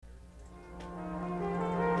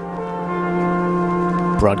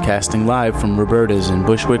Broadcasting live from Roberta's in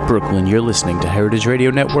Bushwick, Brooklyn, you're listening to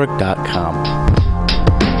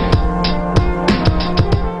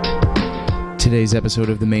heritageradionetwork.com. Today's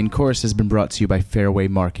episode of The Main Course has been brought to you by Fairway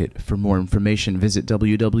Market. For more information, visit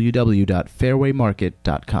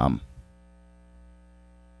www.fairwaymarket.com.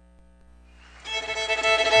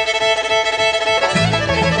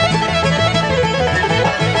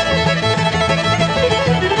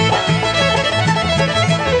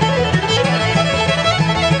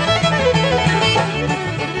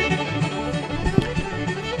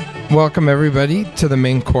 Welcome, everybody, to The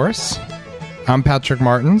Main Course. I'm Patrick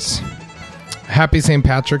Martins. Happy St.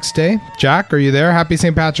 Patrick's Day. Jack, are you there? Happy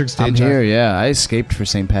St. Patrick's Day, I'm Jack. here, yeah. I escaped for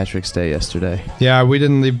St. Patrick's Day yesterday. Yeah, we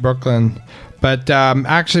didn't leave Brooklyn. But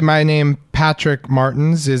actually, my name, Patrick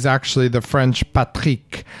Martins, is actually the French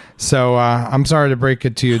Patrick. So I'm sorry to break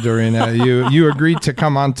it to you, Darina. You agreed to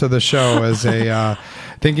come onto the show as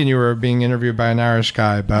thinking you were being interviewed by an Irish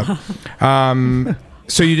guy. But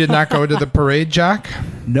so you did not go to the parade, Jack?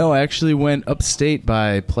 No, I actually went upstate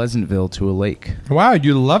by Pleasantville to a lake. Wow,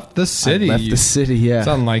 you left the city. I left the city, yeah. It's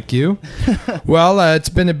unlike you. Well, it's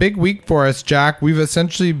been a big week for us, Jack. We've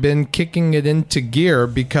essentially been kicking it into gear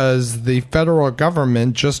because the federal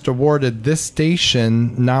government just awarded this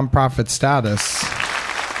station nonprofit status.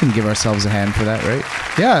 We can give ourselves a hand for that, right?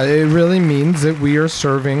 Yeah, it really means that we are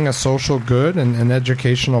serving a social good and an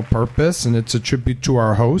educational purpose, and it's a tribute to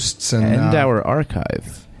our hosts and our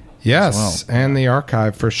archive. Yes, well. And the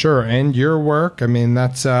archive for sure, and your work. I mean,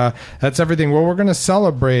 that's everything. Well, we're going to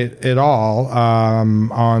celebrate it all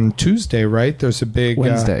on Tuesday, right? There's a big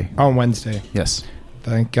Wednesday. Wednesday. Yes.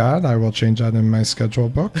 Thank God. I will change that in my schedule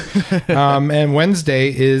book. And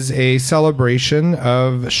Wednesday is a celebration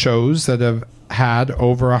of shows that have had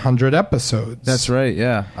over 100 episodes. That's right,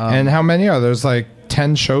 yeah. And how many are there? There's like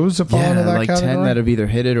 10 shows that fall into that like category? 10 that have either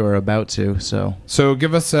hit it or are about to. So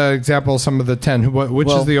give us an example of some of the 10. Which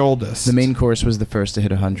is the oldest? The Main Course was the first to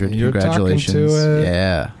hit 100. You're Congratulations. Talking to it.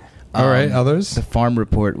 Yeah. All right, others? The Farm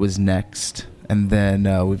Report was next. And then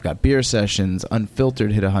we've got Beer Sessions.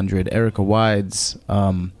 Unfiltered hit 100. Erica Wides.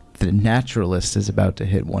 The Naturalist is about to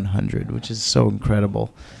hit 100, which is so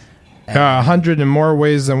incredible. 100 in more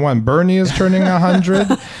ways than one. Bernie is turning 100.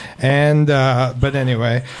 But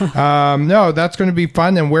anyway, no, that's going to be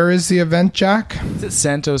fun. And where is the event, Jack? It's at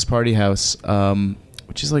Santos Party House,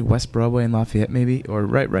 which is like West Broadway and Lafayette, maybe, or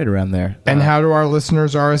right around there. And how do our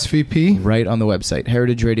listeners RSVP? Right on the website,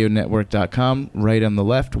 heritageradionetwork.com. Right on the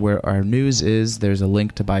left, where our news is, there's a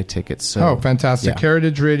link to buy tickets. So, fantastic. Yeah.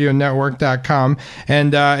 heritageradionetwork.com.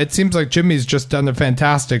 And it seems like Jimmy's just done a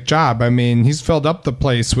fantastic job. I mean, he's filled up the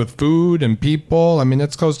place with food and people. I mean,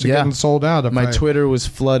 it's close to getting sold out. My Twitter was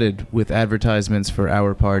flooded with advertisements for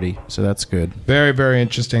our party, so that's good. Very, very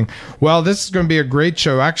interesting. Well, this is going to be a great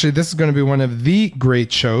show. Actually, this is going to be one of the great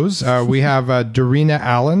shows. We have Darina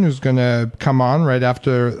Allen, who's going to come on right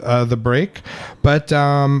after the break. But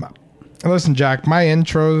listen, Jack, my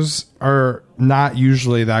intros are not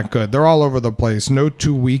usually that good. They're all over the place. No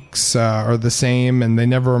 2 weeks are the same, and they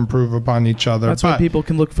never improve upon each other. That's why people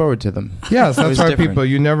can look forward to them. Yes, that's why people,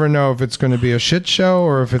 you never know if it's going to be a shit show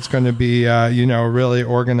or if it's going to be, really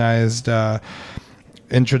organized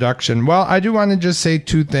introduction. Well, I do want to just say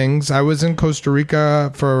two things. I was in Costa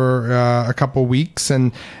Rica for a couple weeks,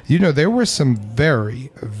 and there were some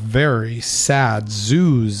very, very sad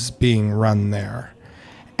zoos being run there.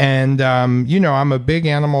 And I'm a big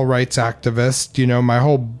animal rights activist. My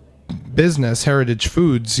whole business, Heritage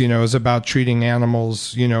Foods, is about treating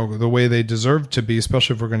animals, the way they deserve to be,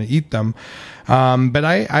 especially if we're going to eat them. But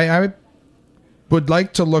I would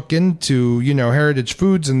like to look into, Heritage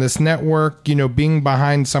Foods and this network, being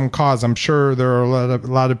behind some cause. I'm sure there are a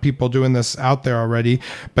lot of people doing this out there already,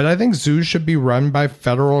 but I think zoos should be run by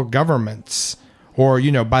federal governments or,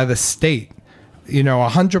 by the state,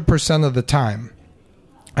 100% of the time.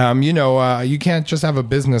 You can't just have a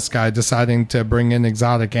business guy deciding to bring in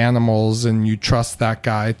exotic animals and you trust that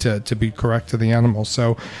guy to be correct to the animals.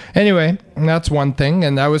 So anyway, that's one thing.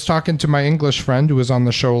 And I was talking to my English friend who was on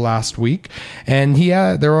the show last week, and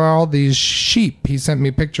there were all these sheep. He sent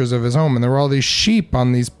me pictures of his home, and there were all these sheep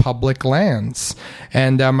on these public lands.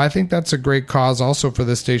 And I think that's a great cause also for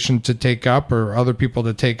the station to take up, or other people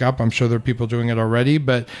to take up. I'm sure there are people doing it already.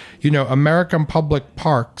 But, American public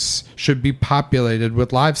parks should be populated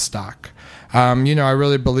with livestock. I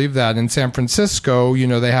really believe that. In San Francisco,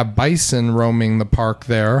 they have bison roaming the park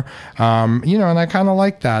there. And I kind of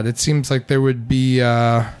like that. It seems like there would be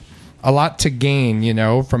a lot to gain,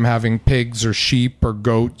 from having pigs or sheep or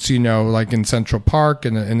goats, like in Central Park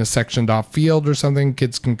in a sectioned off field or something.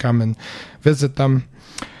 Kids can come and visit them.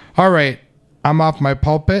 All right. I'm off my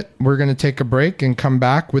pulpit. We're going to take a break and come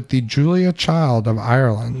back with the Julia Child of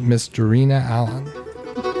Ireland, Miss Darina Allen.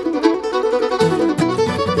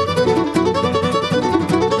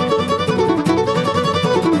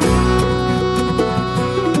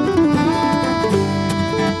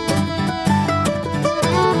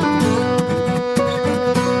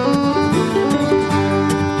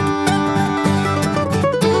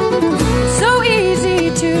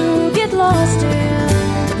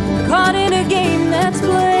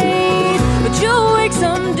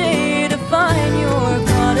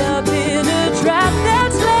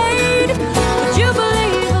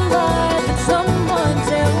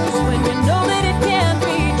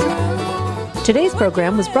 Today's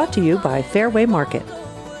program was brought to you by Fairway Market.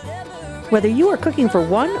 Whether you are cooking for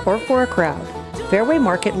one or for a crowd, Fairway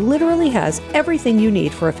Market literally has everything you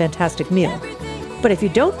need for a fantastic meal. But if you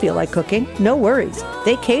don't feel like cooking, no worries.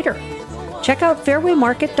 They cater. Check out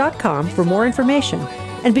fairwaymarket.com for more information,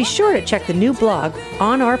 and be sure to check the new blog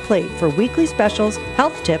On Our Plate for weekly specials,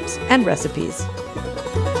 health tips, and recipes.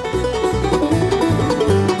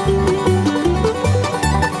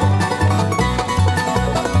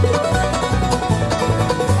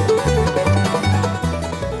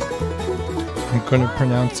 I'm going to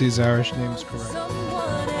pronounce these Irish names correctly.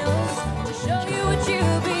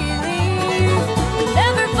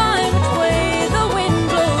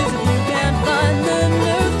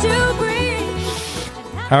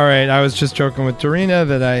 All right, I was just joking with Darina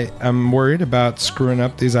that I am worried about screwing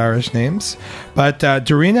up these Irish names. But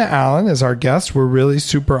Darina Allen is our guest. We're really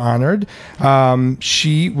super honored.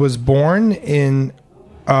 She was born in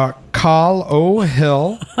Call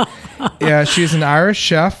O'Hill. Yeah, she's an Irish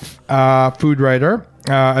chef, food writer,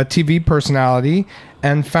 a TV personality,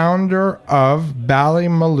 and founder of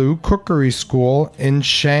Ballymaloo Cookery School in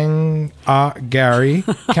Shanagary,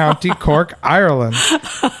 County Cork, Ireland.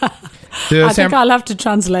 I think I'll have to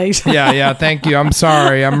translate. Yeah, thank you. I'm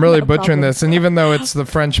sorry. I'm really butchering this. And even though it's the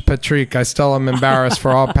French Patrick, I still am embarrassed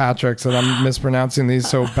for all Patricks that I'm mispronouncing these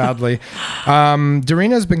so badly.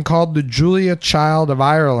 Darina has been called the Julia Child of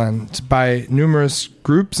Ireland by numerous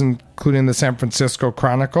groups, including the San Francisco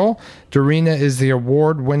Chronicle. Darina is the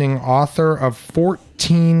award-winning author of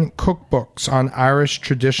 14 cookbooks on Irish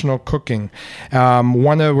traditional cooking. We're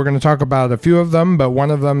going to talk about a few of them, but one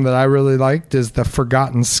of them that I really liked is the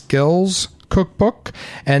Forgotten Skills cookbook,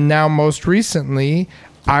 and now most recently,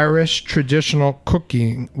 Irish Traditional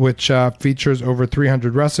Cooking, which features over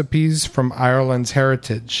 300 recipes from Ireland's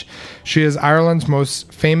heritage. She is Ireland's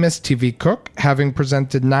most famous TV cook, having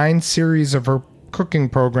presented 9 series of her cooking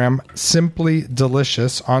program, Simply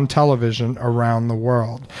Delicious, on television around the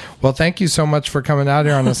world. Well, thank you so much for coming out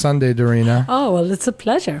here on a Sunday, Darina. Oh, well, it's a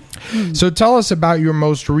pleasure. So tell us about your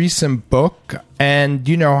most recent book and,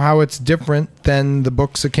 how it's different than the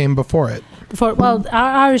books that came before it. Our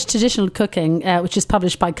Irish Traditional Cooking, which is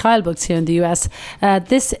published by Kyle Books here in the US,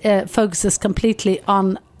 this focuses completely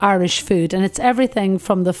on Irish food, and it's everything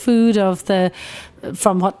from the food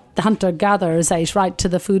from what the hunter-gatherers ate, right to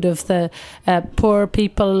the food of the poor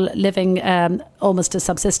people living almost a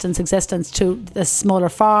subsistence existence, to the smaller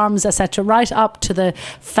farms, etc., right up to the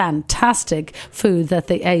fantastic food that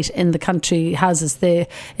they ate in the country houses,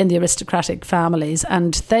 in the aristocratic families.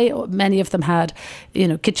 And many of them had,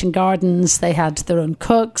 kitchen gardens. They had their own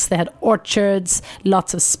cooks. They had orchards,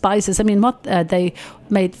 lots of spices. I mean, they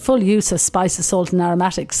made full use of spices, salt, and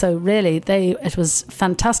aromatics. So really, it was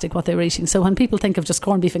fantastic what they were eating. So when people think of just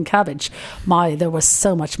corned beef and cabbage, there was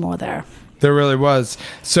so much more there. There really was.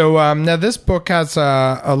 So now this book has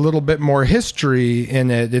a little bit more history in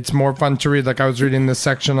it. It's more fun to read. Like I was reading this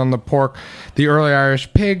section on the pork. The early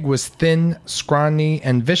Irish pig was thin, scrawny,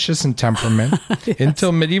 and vicious in temperament. Yes.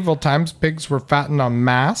 Until medieval times, pigs were fattened on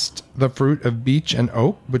mast, the fruit of beech and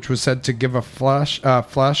oak, which was said to give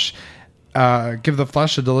give the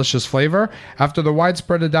flesh a delicious flavor. After the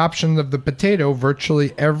widespread adoption of the potato,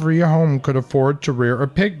 virtually every home could afford to rear a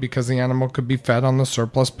pig because the animal could be fed on the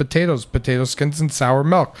surplus potatoes, potato skins, and sour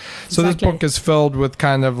milk. So Exactly. This book is filled with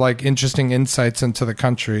kind of like interesting insights into the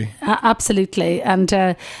country. Absolutely. And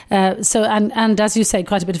and as you say,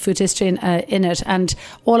 quite a bit of food history in it, and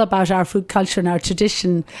all about our food culture and our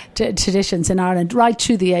traditions in Ireland right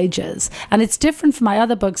through the ages. And it's different from my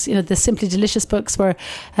other books. The Simply Delicious books were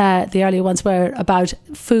the early ones were about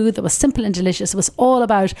food that was simple and delicious. It was all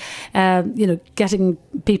about, getting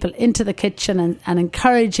people into the kitchen and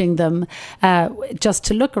encouraging them just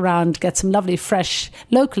to look around, get some lovely, fresh,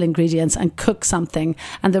 local ingredients and cook something.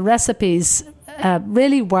 And the recipes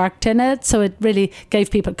really worked in it. So it really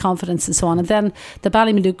gave people confidence and so on. And then the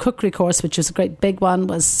Ballymaloe cookery course, which was a great big one,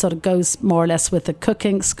 was sort of goes more or less with the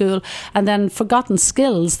cooking school. And then Forgotten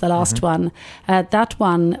Skills, the last one, that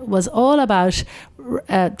one was all about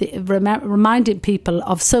reminding people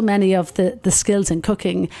of so many of the skills in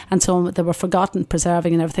cooking and so on that were forgotten,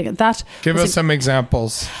 preserving and everything. That Give us some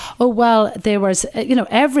examples. Oh, well, there was,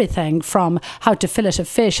 everything from how to fillet a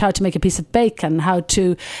fish, how to make a piece of bacon, how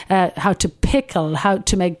to pickle, how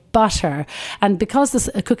to make butter. And because this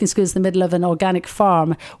cooking school is in the middle of an organic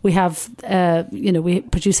farm, we have, we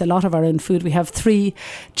produce a lot of our own food. We have 3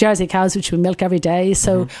 Jersey cows, which we milk every day.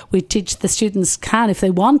 So we teach the students if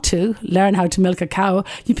they want to, learn how to milk a cow.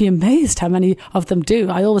 You'd be amazed how many of them do.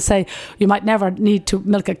 I always say you might never need to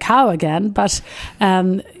milk a cow again, but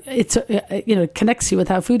it's it connects you with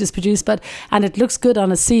how food is produced, and it looks good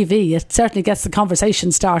on a CV. It certainly gets the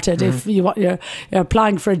conversation started if you're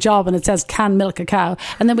applying for a job and it says can milk a cow,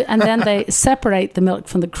 and then they separate the milk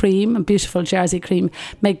from the cream, beautiful Jersey cream,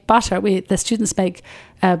 make butter. The students make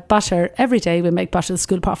butter every day. We make butter at the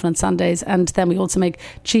school, apart from on Sundays, and then we also make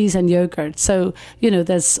cheese and yogurt. So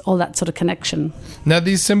there's all that sort of connection. Now,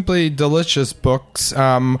 these Simply Delicious books,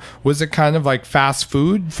 was it kind of like fast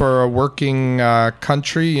food for a working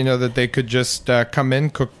country? That they could just come in,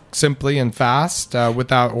 cook simply and fast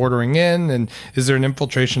without ordering in? And is there an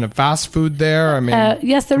infiltration of fast food there? I mean,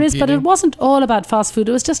 yes, there is, but it wasn't all about fast food.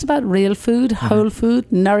 It was just about real food, whole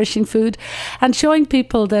food, nourishing food, and showing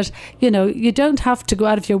people that you don't have to go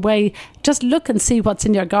out of your way. Just look and see what's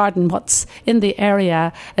in your garden, what's in the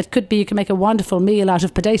area. It could be you can make a wonderful meal out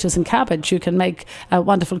of potatoes and cabbage. You can make a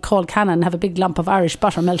wonderful caul cannon, have a big lump of Irish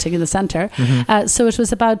butter melting in the centre. So it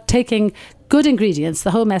was about taking good ingredients.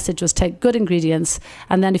 The whole message was take good ingredients,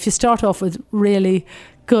 and then if you start off with really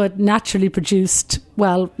good, naturally produced,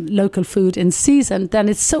 local food in season, then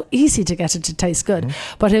it's so easy to get it to taste good.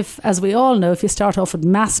 But as we all know, if you start off with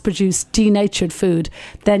mass-produced, denatured food,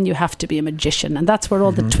 then you have to be a magician, and that's where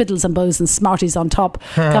all the twiddles and bows and smarties on top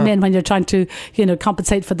come in when you're trying to,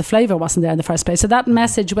 compensate for the flavour wasn't there in the first place. So that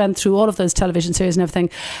message went through all of those television series and everything,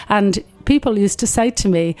 and people used to say to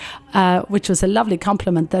me, which was a lovely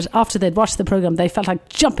compliment, that after they'd watched the programme, they felt like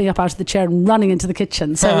jumping up out of the chair and running into the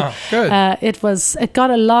kitchen. So it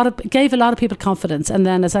gave a lot of people confidence. And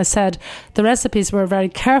then, as I said, the recipes were very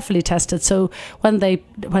carefully tested. So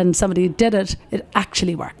when somebody did it, it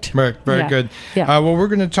actually worked. Right, very good. Yeah. Well, we're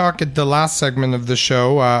going to talk at the last segment of the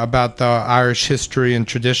show about the Irish history and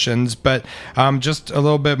traditions, but just a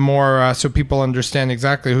little bit more so people understand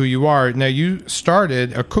exactly who you are. Now, you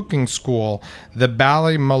started a cooking school, the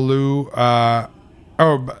Ballymaloe.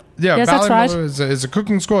 Yes, that's right. Is a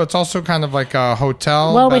cooking school. It's also kind of like a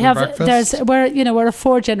hotel. Well, we're a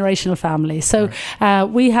 4-generational family. So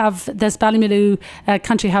we have this Ballymaloe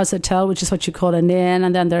Country House Hotel, which is what you call an inn,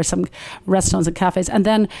 and then there are some restaurants and cafes. And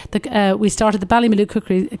then we started the Ballymaloe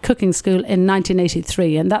Cooking School in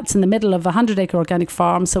 1983, and that's in the middle of a 100-acre organic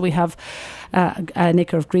farm. So we have an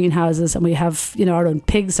acre of greenhouses, and we have our own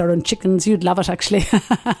pigs, our own chickens. You'd love it, actually.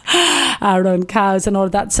 Our own cows and all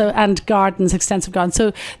of that. So, and gardens, extensive gardens.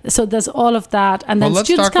 So there's all of that, and then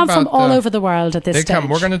students come from all over the world at this stage.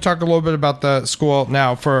 We're going to talk a little bit about the school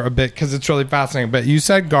now for a bit because it's really fascinating. But you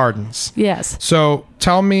said gardens. Yes. So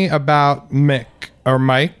tell me about Mike.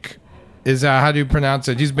 Is how do you pronounce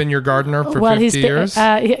it? He's been your gardener for 50 years?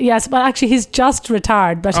 Yes, well, actually, he's just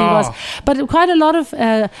retired, but he was. But quite a lot of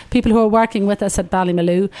people who are working with us at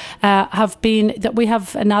Ballymaloe have been. That we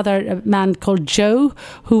have another man called Joe,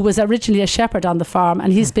 who was originally a shepherd on the farm,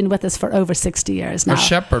 and he's been with us for over 60 years now. A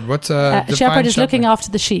shepherd? What's a shepherd? Is looking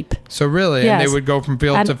after the sheep. So really, yes. And they would go from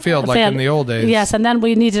field to field like in the old days. Yes, and then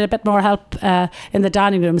we needed a bit more help in the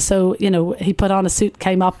dining room, so he put on a suit,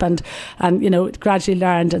 came up, and gradually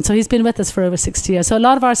learned, and so he's been with us for over 60 years. So a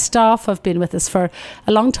lot of our staff have been with us for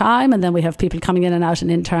a long time, and then we have people coming in and out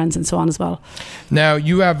and interns and so on as well. Now,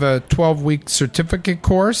 you have a 12-week certificate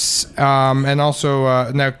course, and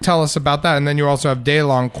also, now tell us about that, and then you also have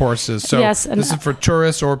day-long courses. So yes, this is for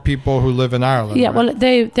tourists or people who live in Ireland. Yeah, right? well,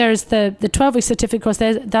 there's the 12-week certificate course.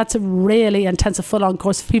 That's a really intensive, full-on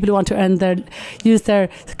course for people who want to use their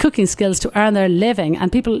cooking skills to earn their living,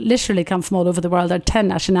 and people literally come from all over the world. There are 10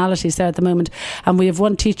 nationalities there at the moment, and we have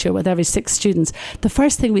one teacher with every every 6 students. The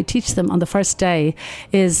first thing we teach them on the first day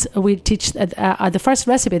is the first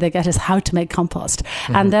recipe they get is how to make compost.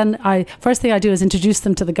 And then first thing I do is introduce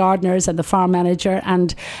them to the gardeners and the farm manager,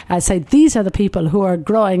 and I say, these are the people who are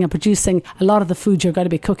growing and producing a lot of the food you're going to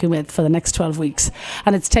be cooking with for the next 12 weeks.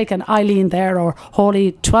 And it's taken Eileen there or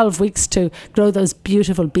Holly 12 weeks to grow those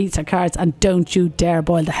beautiful beets or carrots, and don't you dare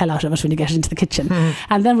boil the hell out of it when you get into the kitchen.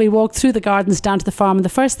 And then we walk through the gardens down to the farm, and the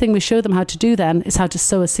first thing we show them how to do then is how to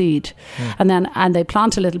sow a seed. And they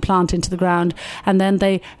plant a little plant into the ground, and then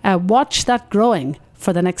they watch that growing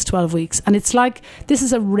for the next 12 weeks. And it's like, this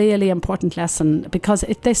is a really important lesson, because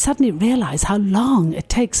they suddenly realize how long it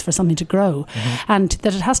takes for something to grow, and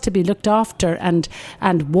that it has to be looked after and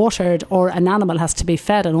watered, or an animal has to be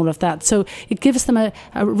fed, and all of that. So it gives them a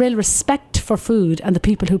real respect for food and the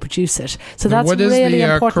people who produce it. So that's what is really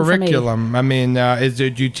the important curriculum? For me. I mean,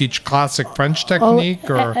 do you teach classic French technique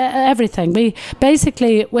or everything? We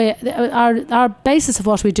basically our basis of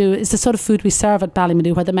what we do is the sort of food we serve at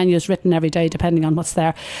Ballymenu, where the menu is written every day depending on what's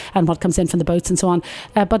there and what comes in from the boats and so on.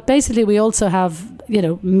 But basically, we also have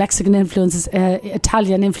Mexican influences,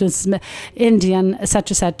 Italian influences, Indian,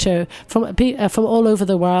 etc., from all over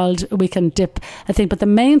the world. We can dip, I think, but the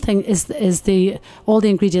main thing is all the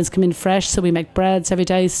ingredients come in fresh. So we make breads every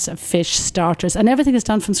day, fish, starters, and everything is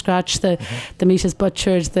done from scratch. The meat is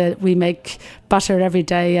butchered. We make butter every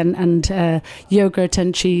day, and yogurt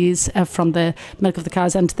and cheese from the milk of the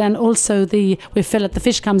cows, and then also we fillet. The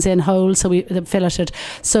fish comes in whole, so we fillet it.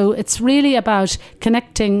 So it's really about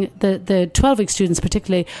connecting the 12-week students,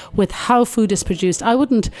 particularly, with how food is produced. I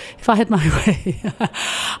wouldn't, if I had my way,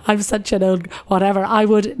 I'm such an old whatever, I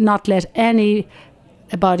would not let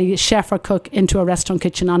anybody, chef or cook, into a restaurant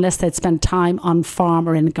kitchen unless they'd spent time on farm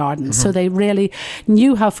or in gardens. So they really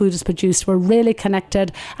knew how food is produced, were really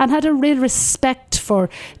connected, and had a real respect for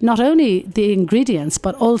not only the ingredients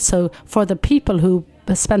but also for the people who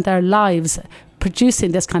spent their lives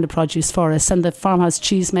producing this kind of produce for us, and the farmhouse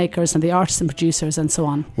cheesemakers and the artisan producers and so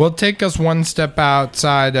on. Well, take us one step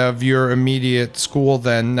outside of your immediate school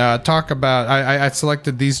then. Talk about, I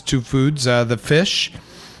selected these 2 foods, the fish,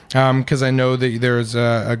 because I know that there's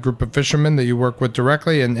a group of fishermen that you work with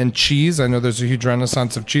directly, and cheese. I know there's a huge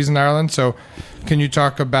renaissance of cheese in Ireland. So can you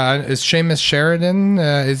talk about, is Seamus Sheridan?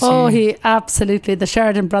 He absolutely. The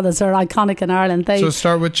Sheridan brothers are iconic in Ireland. So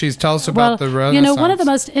start with cheese. Tell us about the renaissance. One of the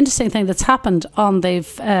most interesting things that's happened on the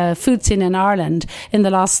food scene in Ireland in the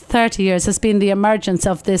last 30 years has been the emergence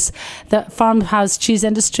of the farmhouse cheese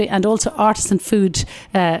industry, and also artisan food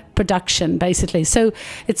production, basically. So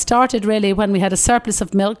it started really when we had a surplus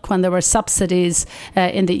of milk, when there were subsidies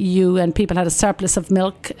in the EU, and people had a surplus of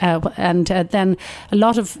milk, and then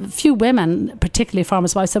few women, particularly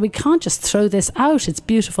farmers' wives, said, we can't just throw this out, it's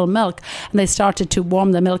beautiful milk. And they started to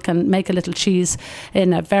warm the milk and make a little cheese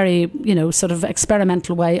in a very sort of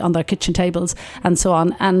experimental way on their kitchen tables and so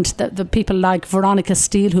on. And the people like Veronica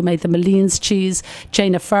Steele, who made the Malines cheese,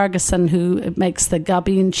 Jana Ferguson, who makes the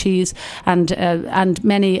Gabine cheese, and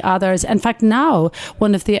many others. In fact, now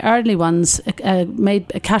one of the early ones made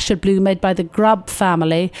Cassia Blue, made by the Grubb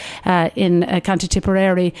family in County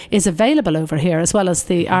Tipperary, is available over here, as well as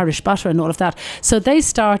the Irish butter and all of that. So they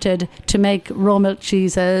started to make raw milk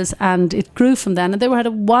cheeses, and it grew from then. And they had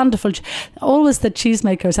a wonderful, always the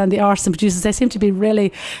cheesemakers and the artisan producers, they seem to be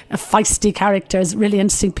really feisty characters, really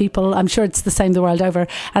interesting people. I'm sure it's the same the world over.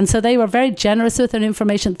 And so they were very generous with their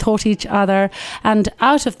information, taught each other. And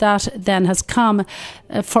out of that then has come,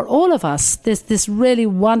 for all of us, this really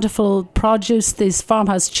wonderful produce, these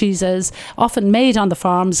farmhouse cheeses, often made on the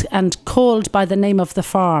farms and called by the name of the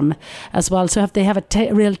farm as well. So they have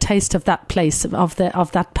a real taste of that place, of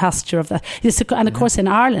that pasture, of that. And of course in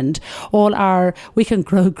Ireland, we can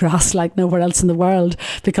grow grass like nowhere else in the world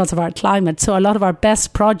because of our climate. So a lot of our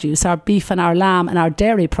best produce, our beef and our lamb and our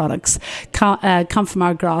dairy products come from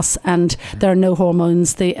our grass, and there are no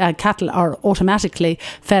hormones. The cattle are automatically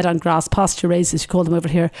fed on grass, pasture raised as you call them over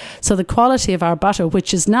here. So the quality of our butter,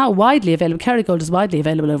 which is now widely available, Kerrygold is widely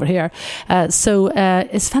available over here,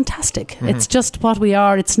 it's fantastic. It's just what we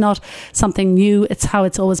are. It's not something new. It's how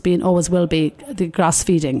it's always been, always will be, the grass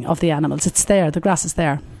feeding of the animals. It's there. The grass is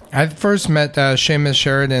there. I first met Seamus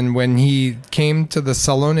Sheridan when he came to the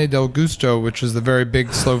Salone del Gusto, which was the very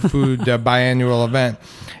big slow food biannual event.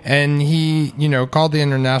 And he, called the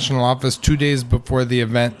international office 2 days before the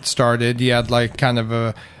event started. He had kind of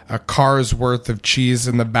a car's worth of cheese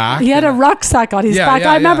in the back. He had a rucksack on his back.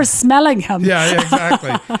 I remember smelling him. Yeah,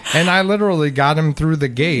 exactly. And I literally got him through the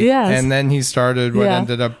gate. Yes. And then he started what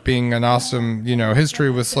ended up being an awesome,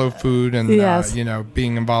 history with slow food and,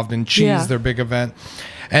 being involved in cheese, their big event.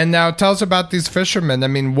 And now tell us about these fishermen. I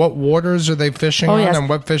mean, what waters are they fishing on, and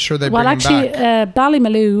what fish are they bringing back?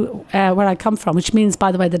 Ballymaloe, where I come from, which means,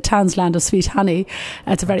 by the way, the town's land of sweet honey.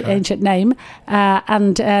 It's a very ancient name.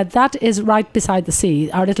 And that is right beside the sea.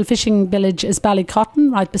 Our little fishing village is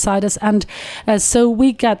Ballycotton, right beside us. And so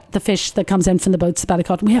we get the fish that comes in from the boats at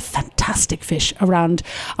Ballycotton. We have fantastic fish around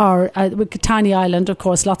our tiny island, of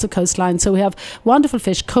course, lots of coastline. So we have wonderful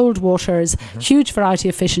fish, cold waters, huge variety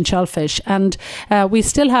of fish and shellfish. And we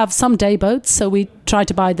still have some day boats, so we try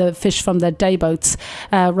to buy the fish from the day boats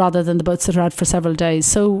rather than the boats that are out for several days.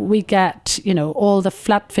 So we get, all the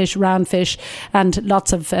flat fish, round fish, and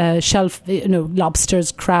lots of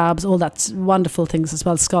lobsters, crabs, all that wonderful things as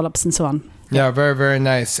well, scallops and so on. Yeah, very, very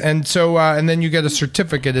nice. And so, and then you get a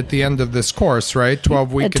certificate at the end of this course, right?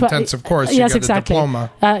 12-week intensive course. You yes, get exactly. a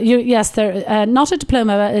diploma. They're not a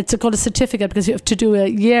diploma. It's called a certificate because you have to do a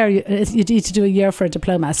year. You need to do a year for a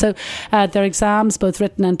diploma. So they're exams, both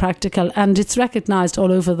written and practical, and it's recognised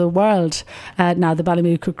all over the world now. The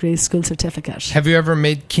Ballymaloe Cookery School Certificate. Have you ever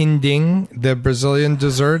made quindim, the Brazilian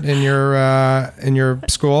dessert, in your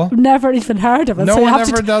school? Never even heard of it. No one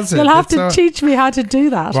ever does it. You'll have to teach me how to do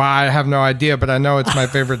that. Well, I have no idea. But I know it's my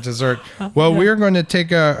favorite dessert. Well, we're going to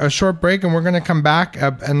take a short break, and we're going to come back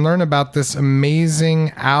and learn about this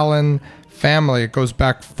amazing Allen family. It goes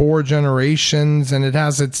back 4 generations, and it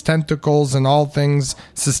has its tentacles in all things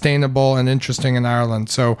sustainable and interesting in Ireland.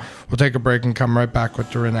 So we'll take a break and come right back with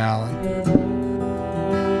Darina Allen.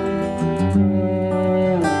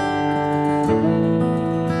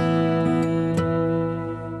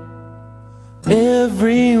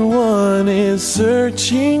 Everyone is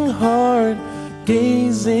searching hard,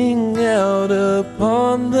 gazing out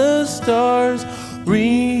upon the stars,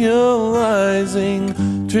 realizing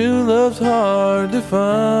true love's hard to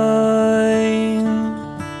find.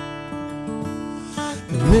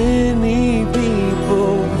 Many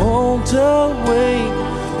people won't awake,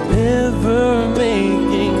 never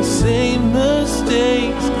making same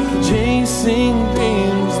mistakes, chasing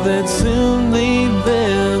dreams that soon leave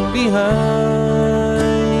them behind.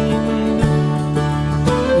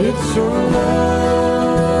 It's your love.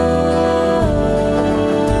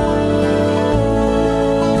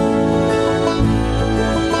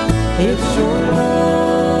 It's your love.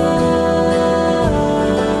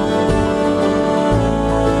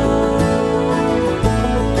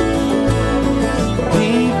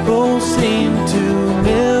 People seem to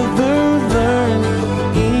never learn,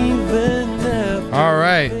 even after. All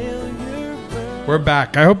right. We're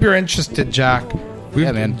back. I hope you're interested, Jack.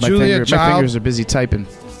 Yeah, man. My fingers are busy typing.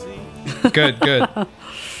 Good.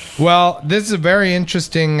 Well, this is a very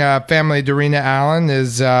interesting family. Darina Allen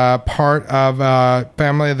is part of a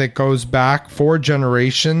family that goes back 4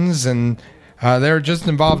 generations, and they're just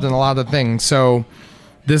involved in a lot of things. So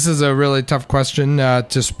this is a really tough question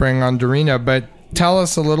to spring on Darina, but tell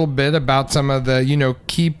us a little bit about some of the,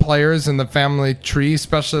 key players in the family tree,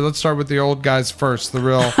 especially let's start with the old guys first, the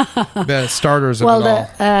real the starters of it all.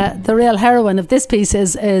 Well, the real heroine of this piece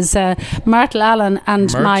is Myrtle Allen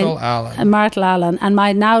and Myrtle Allen and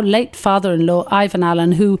my now late father-in-law Ivan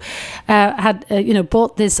Allen, who had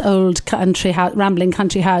bought this old rambling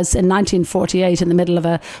country house in 1948 in the middle of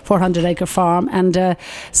a 400-acre farm,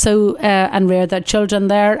 and reared their children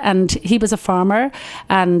there. And he was a farmer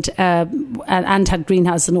and had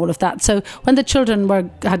greenhouse and all of that. So when the children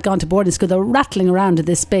had gone to boarding school, they were rattling around in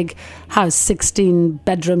this big house, 16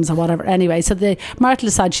 bedrooms or whatever. Anyway, so Myrtle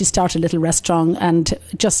decided she'd start a little restaurant and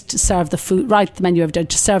just serve the food, write the menu every day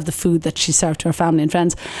to serve the food that she served to her family and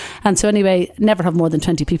friends. And so anyway, never have more than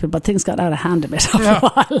 20 people, but things got out of hand a bit after a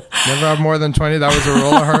while. Never have more than 20. That was a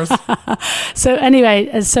rule of hers. So anyway,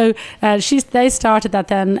 they started that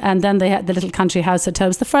then, and then they had the little country house hotel. It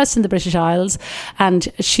was the first in the British Isles,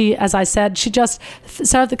 and she, as I said, she just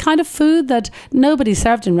served the kind of food that nobody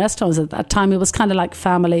served in restaurants at that time. It was kind of like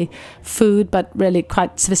family food, but really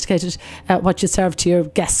quite sophisticated, what you serve to your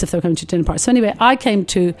guests if they were coming to dinner party. So anyway, I came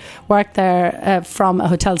to work there from a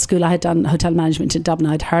hotel school. I had done hotel management in Dublin.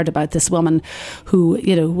 I'd heard about this woman who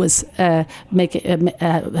was who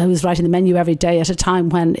was writing the menu every day at a time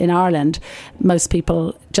when in Ireland most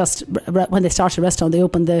people just when they started a restaurant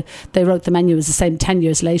they wrote the menu as the same 10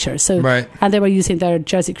 years later. So right. And they were using their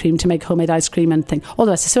Jersey cream to make homemade ice cream and thing, all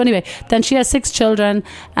the rest. So anyway, then she has 6 children,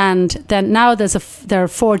 and then now there are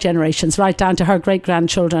 4 generations right down to her great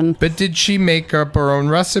grandchildren. But did she make up her own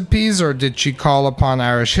recipes, or did she call upon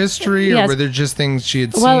Irish history, yes. or were there just things she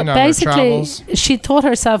had seen on her travels? She taught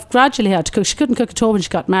herself gradually how to cook. She couldn't cook at all when she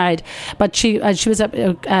got married, but she was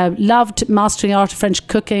loved mastering art of French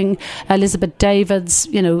cooking. Elizabeth Davids,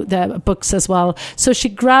 the books as well. So she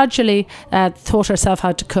gradually taught herself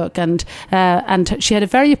how to cook, and she had a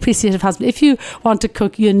very appreciative husband. If you want to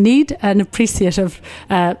cook, you need an appreciative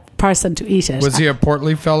person to eat it. Was he a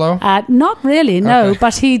portly fellow? Not really, no, Okay.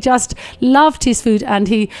 but he just loved his food, and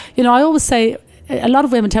he, I always say, a lot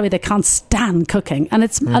of women tell me they can't stand cooking, and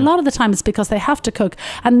it's a lot of the time it's because they have to cook,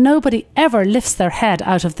 and nobody ever lifts their head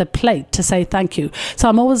out of the plate to say thank you. So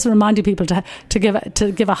I'm always reminding people to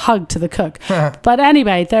give a hug to the cook. But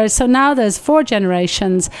anyway, there's 4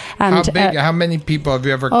 generations, and how many people have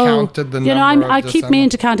you ever counted the number? I keep meaning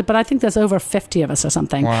to count it, but I think there's over 50 of us or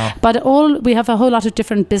something. Wow. But we have a whole lot of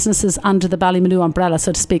different businesses under the Ballymaloo umbrella,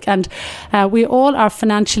 so to speak, and we all are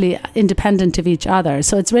financially independent of each other.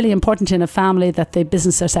 So it's really important in a family that the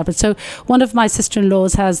businesses are separate. So one of my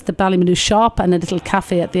sister-in-laws has the Ballymaloo shop and a little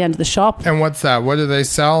cafe at the end of the shop. And what's that? What do they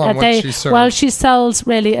sell, and what does she serve? Well, she sells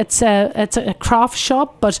really, it's a craft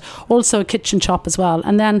shop, but also a kitchen shop as well.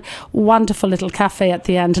 And then wonderful little cafe at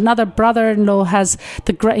the end. Another brother-in-law has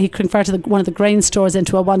he converted one of the grain stores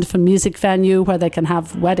into a wonderful music venue where they can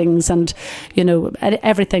have weddings and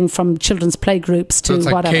everything from children's play groups to it's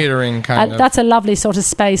like whatever. Catering kind of. That's a lovely sort of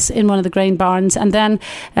space in one of the grain barns. And then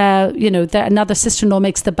another sister-in-law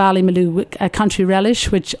makes the Ballymaloo country relish,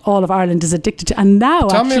 which all of Ireland is addicted to. And now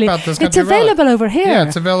Tell me about this it's country available over here. Yeah,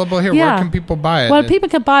 it's available here. Yeah. Where can people buy it? Well, people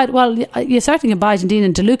can buy it. Well, you certainly can buy it in Dean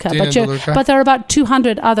and DeLuca, but there are about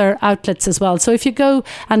 200 other outlets as well. So if you go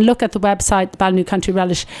and look at the website, the Ballymaloo Country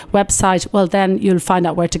Relish website, well, then you'll find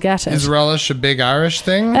out where to get it. Is relish a big Irish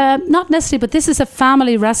thing? Not necessarily, but this is a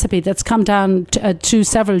family recipe that's come down to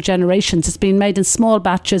several generations. It's been made in small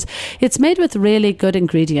batches. It's made with really good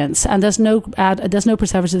ingredients, and there's no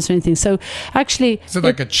preservatives or anything. So actually, is it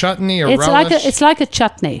like a chutney or it's relish? It's like a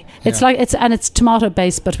chutney. It's it's tomato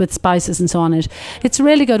based, but with spices and so on. It's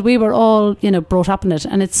really good. We were all brought up in it,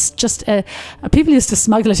 and it's just people used to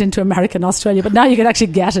smuggle it into America and Australia, but now you can actually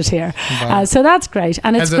get it here. So that's great,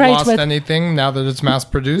 and it's Has great. Has it lost anything now that it's mass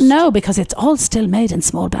produced? No, because it's all still made in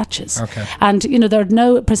small batches. Okay, and there are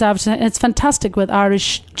no preservatives. It's fantastic with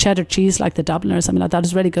Irish cheddar cheese, like the Dublin or something like that.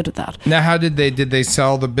 It's really good with that. Now, how did they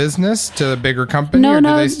sell the business to the bigger company, or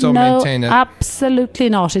do they still maintain it? Absolutely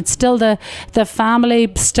not. It's still the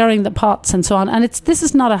family stirring the pots and so on. And this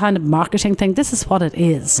is not a kind of marketing thing. This is what it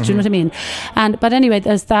is. Do you know what I mean? But anyway,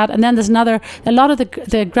 there's that, and then there's a lot of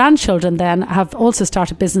the grandchildren then have also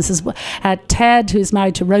started businesses. Ted, who's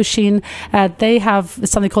married to Roisin, they have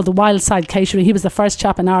something called the Wild Side Catering. He was the first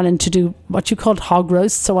chap in Ireland to do what you called hog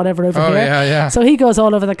roasts or whatever over here. Yeah. So he goes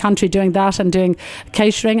all over the country doing that and doing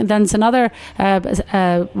catering. And then there's another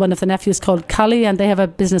one of the nephews called Cully, and they have a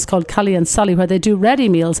business called Cully and Sully where they do ready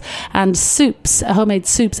meals and soups, homemade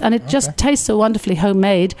soups, and it just tastes so wonderfully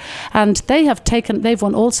homemade. And they've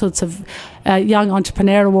won all sorts of young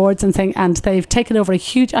entrepreneur awards and they've taken over a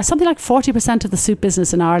huge something like 40% of the soup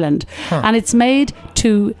business in Ireland, and it's made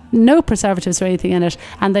to no preservatives or anything in it,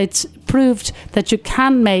 and it's proved that you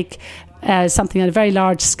can make something on a very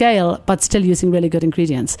large scale but still using really good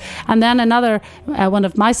ingredients. And then another one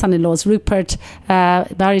of my son-in-laws, Rupert,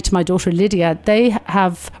 married to my daughter Lydia, they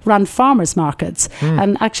have run farmers markets,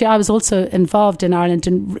 and actually I was also involved in Ireland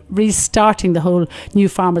in restarting the whole new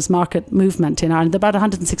farmers market movement in Ireland. There are about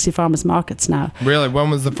 160 farmers markets now. Really?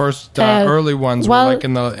 When was the first early ones? Well, were like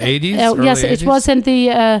in the 80s? Yes, 80s? it was in the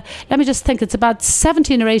let me just think, it's about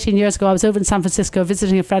 17 or 18 years ago. I was over in San Francisco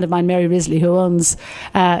visiting a friend of mine, Mary Risley, who owns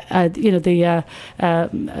the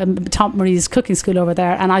Tom Marie's cooking school over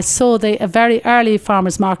there, and I saw a very early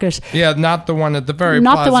farmers market. Yeah, not the one at the very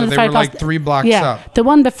not plaza. The one at the they very were plaza. Like 3 blocks up. The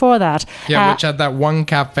one before that. Yeah, which had that one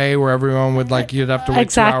cafe where everyone would you'd have to wait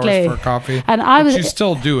 2 hours for coffee. And you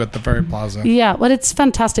still do at the very plaza. Yeah, well, it's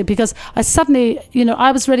fantastic because I suddenly,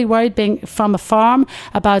 I was really worried being from a farm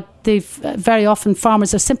about very often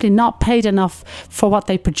farmers are simply not paid enough for what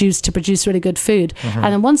they produce to produce really good food.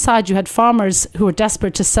 And on one side you had farmers who were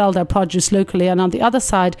desperate to sell their produce locally, and on the other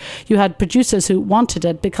side you had producers who wanted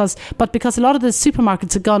it because a lot of the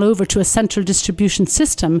supermarkets had gone over to a central distribution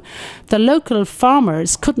system, the local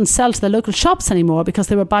farmers couldn't sell to the local shops anymore because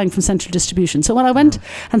they were buying from central distribution. So when I went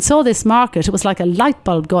and saw this market, it was like a light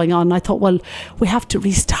bulb going on, and I thought, well, we have to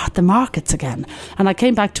restart the markets again. And I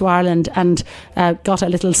came back to Ireland and got a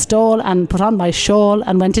little stall and put on my shawl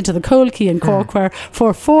and went into the Coal Quay in Cork, where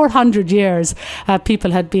for 400 years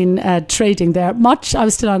people had been trading there. I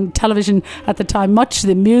was still on television television at the time, much to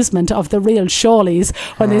the amusement of the real Shawleys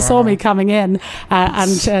when they saw me coming in, and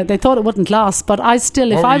they thought it wouldn't last. But I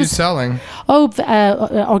still, if What I were you was selling?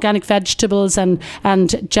 organic vegetables and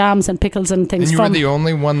jams and pickles and things. And you were the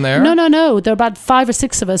only one there? No. There are about 5 or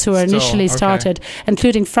 6 of us who were Still, initially okay. started,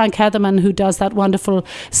 including Frank Heatherman, who does that wonderful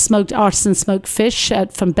artisan smoked fish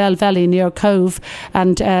from Bell Valley near Cove,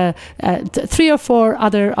 and 3 or 4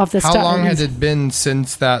 other of the. How long had it been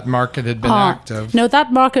since that market had been active? No,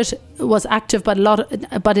 that market was active, but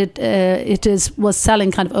it was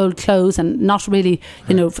selling kind of old clothes and not really,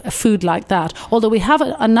 food like that. Although we have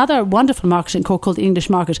another wonderful market in Cork called the English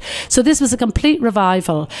Market. So this was a complete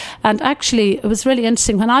revival. And actually, it was really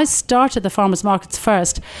interesting. When I started the farmers markets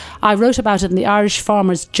first, I wrote about it in the Irish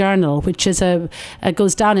Farmers Journal, which is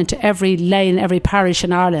goes down into every lane, every parish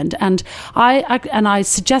in Ireland. And I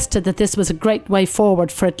suggested that this was a great way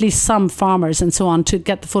forward for at least some farmers and so on to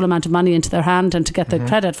get the full amount of money into their hand and to get the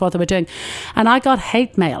credit for what they were doing. And I got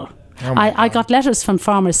hate mail. I got letters from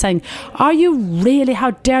farmers saying, how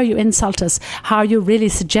dare you insult us? How are you really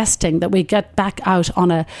suggesting that we get back out on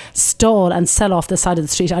a stall and sell off the side of the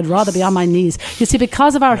street? I'd rather be on my knees. You see,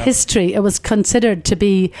 because of our history, it was considered to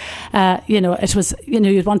be, it was,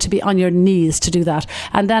 you'd want to be on your knees to do that.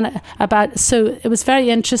 And then so it was very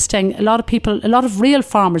interesting. A lot of real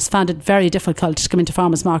farmers found it very difficult to come into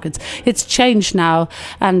farmers markets. It's changed now.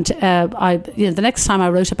 And the next time I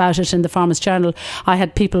wrote about it in the Farmers Journal, I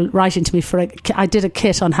had people writing to me I did a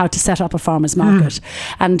kit on how to set up a farmers market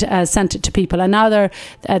and sent it to people. And now they're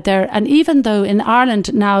and even though in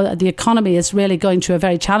Ireland now the economy is really going through a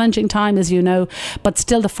very challenging time, as you know, but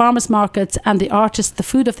still the farmers markets and the artists, the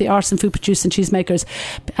food of the artists and food producers and cheesemakers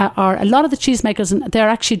are a lot of the cheesemakers, and they're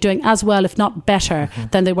actually doing as well, if not better,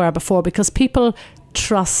 than they were before, because people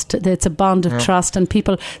trust. It's a bond of trust, and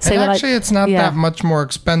people say, and actually it's not that much more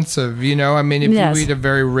expensive, I mean, if you eat a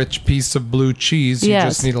very rich piece of blue cheese, you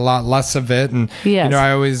just need a lot less of it. And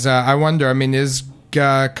I always I wonder, I mean, is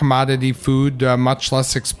commodity food much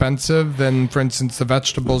less expensive than, for instance, the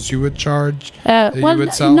vegetables you would charge? You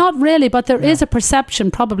would sell? Not really, but there is a perception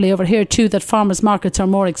probably over here too that farmers markets are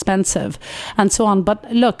more expensive and so on. But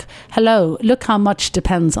look how much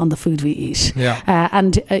depends on the food we eat.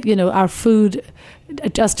 And our food,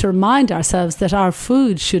 just to remind ourselves that our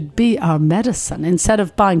food should be our medicine instead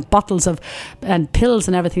of buying bottles and pills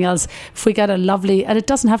and everything else. If we get a lovely, and it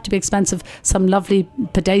doesn't have to be expensive, some lovely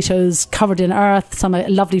potatoes covered in earth, some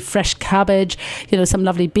lovely fresh cabbage, some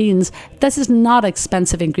lovely beans. This is not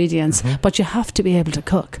expensive ingredients, but you have to be able to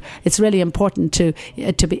cook. It's really important to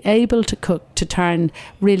be able to cook, to turn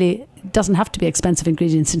really. Doesn't have to be expensive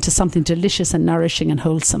ingredients into something delicious and nourishing and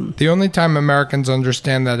wholesome. The only time Americans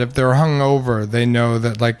understand that if they're hungover, they know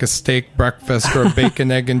that like a steak breakfast or a bacon,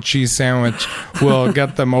 egg, and cheese sandwich will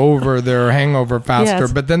get them over their hangover faster.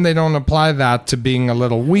 Yes. But then they don't apply that to being a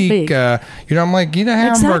little weak. I'm like, eat a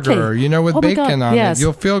hamburger, with bacon on it.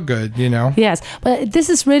 You'll feel good, Yes, but this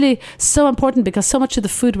is really so important because so much of the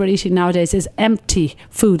food we're eating nowadays is empty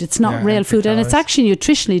food. It's not real food, and it's actually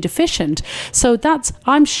nutritionally deficient. So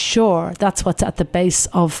I'm sure that's what's at the base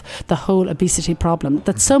of the whole obesity problem,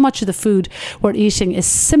 that so much of the food we're eating is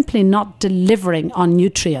simply not delivering on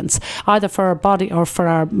nutrients, either for our body or for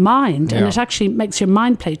our mind. And it actually makes your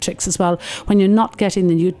mind play tricks as well when you're not getting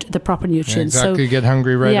the proper nutrients. Exactly, you get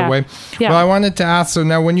hungry right away. Well, I wanted to ask, so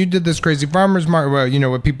now when you did this crazy farmers market,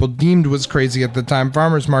 what people deemed was crazy at the time,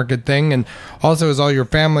 farmers market thing, and also as all your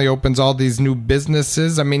family opens all these new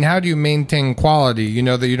businesses, I mean, how do you maintain quality?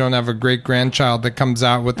 That you don't have a great-grandchild that comes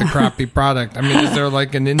out with the crappy product. I mean, is there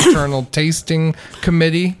like an internal tasting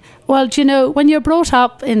committee? Well, when you're brought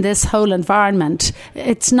up in this whole environment,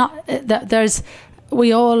 it's not it's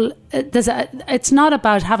not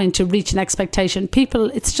about having to reach an expectation.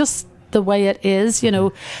 It's just the way it is.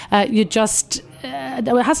 There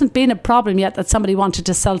hasn't been a problem yet that somebody wanted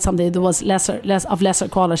to sell something that was lesser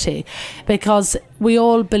quality, because we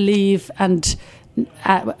all believe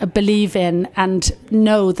in and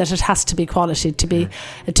know that it has to be quality to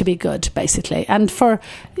be good, basically. And for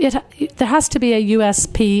it, there has to be a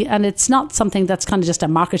USP, and it's not something that's kind of just a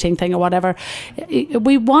marketing thing or whatever.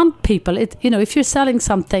 We want people, if you're selling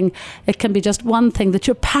something, it can be just one thing that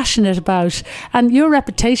you're passionate about, and your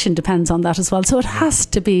reputation depends on that as well. So it has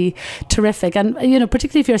to be terrific. And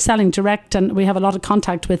particularly if you're selling direct, and we have a lot of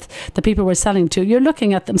contact with the people we're selling to, you're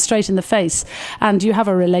looking at them straight in the face and you have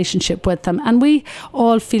a relationship with them. And we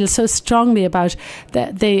all feel so strongly about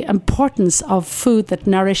the importance of food that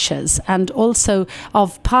nourishes, and also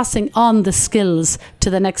of passing on the skills to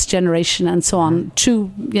the next generation and so on,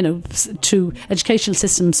 to educational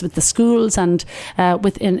systems with the schools and at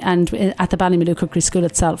the Ballymaloe Cookery School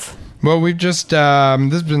itself. Well, we've just this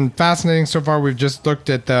has been fascinating so far. We've just looked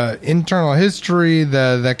at the internal history,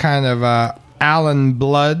 the kind of Allen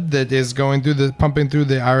blood that is pumping through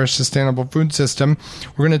the Irish sustainable food system.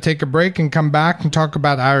 We're going to take a break and come back and talk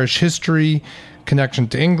about Irish history, connection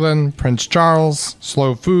to England, Prince Charles,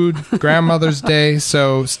 slow food, Grandmother's Day.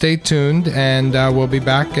 So stay tuned, and we'll be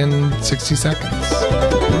back in 60 seconds.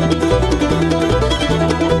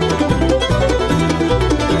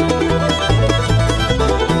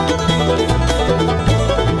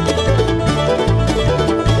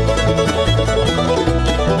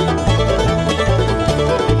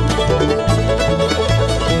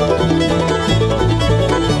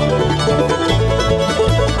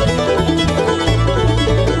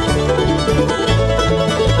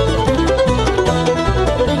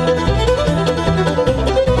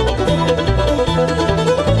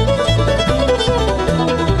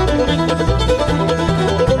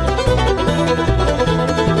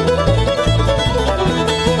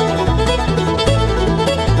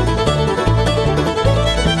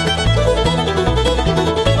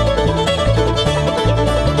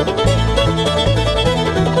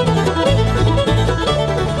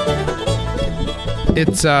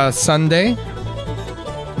 It's Sunday.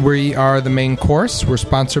 We are the main course. We're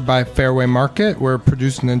sponsored by Fairway Market. We're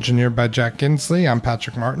produced and engineered by Jack Kinsley. I'm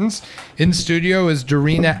Patrick Martins. In studio is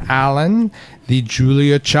Darina Allen, the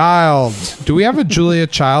Julia Child. Do we have a Julia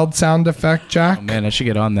Child sound effect, Jack? Oh, man, I should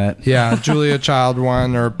get on that. Yeah, Julia Child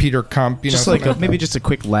one, or Peter Kump. Just like maybe just a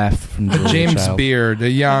quick laugh from Julia James Child. Beard, a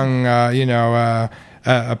young, a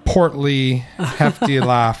portly, hefty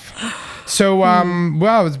laugh. So,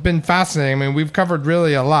 well, it's been fascinating. I mean, we've covered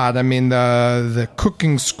really a lot. I mean, the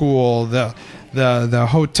cooking school, the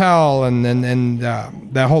hotel, and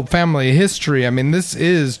the whole family history. I mean, this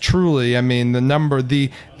is truly. I mean,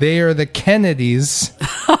 they are the Kennedys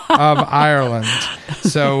of Ireland.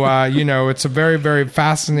 So, it's a very, very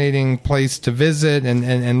fascinating place to visit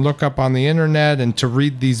and look up on the internet and to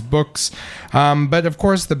read these books. But of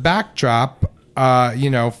course, the backdrop,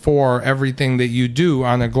 for everything that you do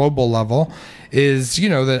on a global level is,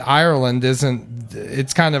 that Ireland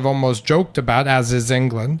it's kind of almost joked about, as is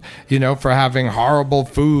England, for having horrible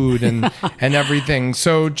food and everything.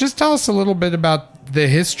 So just tell us a little bit about the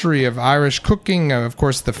history of Irish cooking, of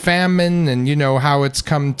course, the famine, and, how it's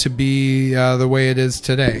come to be the way it is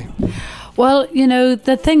today. Well,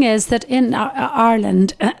 the thing is that in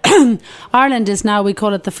Ireland, Ireland is now, we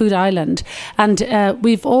call it the food island. And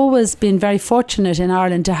we've always been very fortunate in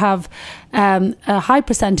Ireland to have a high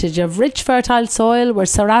percentage of rich, fertile soil. We're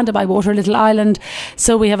surrounded by water, little island.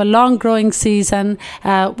 So we have a long growing season.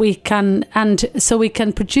 So we can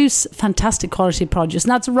produce fantastic quality produce.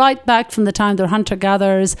 And that's right back from the time they're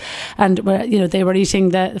hunter-gatherers and they were eating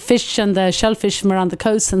the fish and the shellfish from around the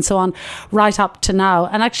coast and so on, right up to now.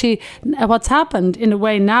 And actually, what's happened in a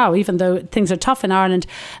way now, even though things are tough in Ireland,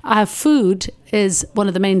 food is one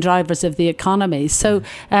of the main drivers of the economy. So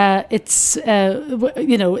it's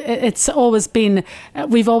always been,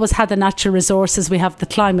 we've always had the natural resources, we have the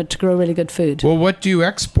climate to grow really good food. Well, what do you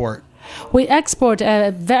export? We export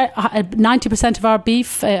 90% of our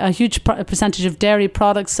beef, a huge percentage of dairy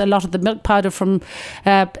products, a lot of the milk powder from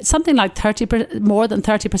something like more than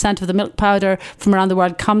 30% of the milk powder from around the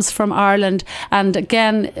world comes from Ireland. And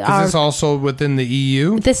again, is this also within the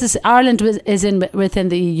EU? Ireland is within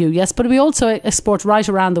the EU, yes, but we also export right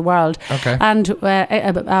around the world. Okay. And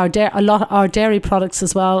our dairy products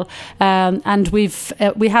as well. And we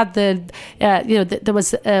had there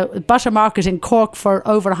was a butter market in Cork for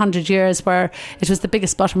over 100 years, where it was the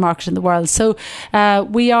biggest butter market in the world. So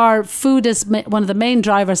food is one of the main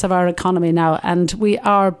drivers of our economy now, and we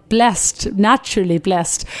are naturally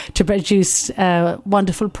blessed to produce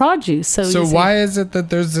wonderful produce. So why is it that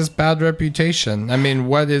there's this bad reputation? I mean,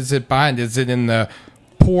 what is it behind? Is it in the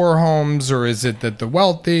poor homes, or is it that the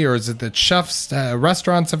wealthy, or is it that chefs,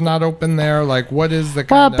 restaurants have not opened there? Like, what is the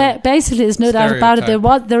kind of basically, there's no doubt about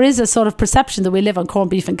it. There is a sort of perception that we live on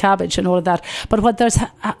corned beef and cabbage and all of that. But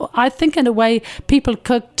I think in a way, people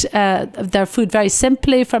cooked their food very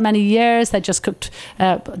simply for many years. They just cooked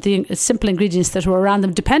the simple ingredients that were around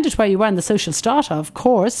them, depended where you were in the social strata, of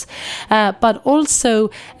course. But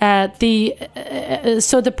also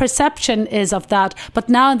so the perception is of that. But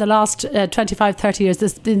now in the last 25, 30 years,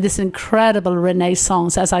 there's been this incredible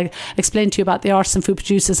renaissance, as I explained to you, about the artisan food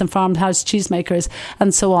producers and farmhouse cheesemakers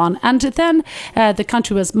and so on. And then the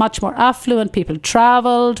country was much more affluent. People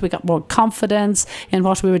travelled. We got more confidence in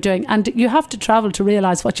what we were doing. And you have to travel to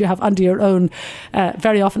realise what you have under your own,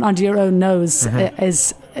 very often under your own nose,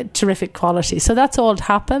 is terrific quality. So that's all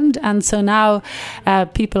happened, and so now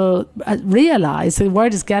people realise the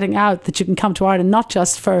word is getting out that you can come to Ireland not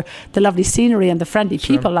just for the lovely scenery and the friendly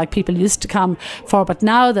people like people used to come for, but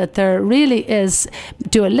now that there really is,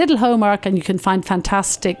 do a little homework and you can find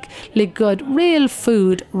fantastically good real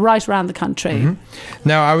food right around the country.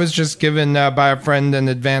 Now, I was just given by a friend an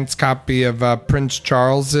advance copy of Prince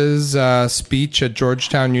Charles's speech at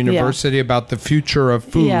Georgetown University about the future of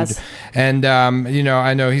food. Yes. And,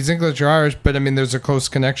 I know he's English or Irish, but I mean, there's a close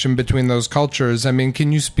connection between those cultures. I mean,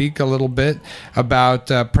 can you speak a little bit about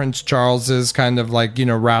Prince Charles's kind of like,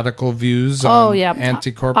 radical views on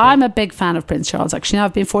anti-corporate? I'm a big fan of Prince Charles, actually.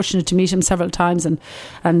 I've been fortunate to meet him several times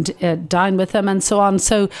and dine with him and so on.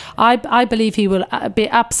 So I believe he will be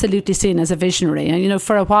absolutely seen as a visionary. And,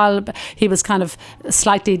 for a while, he was kind of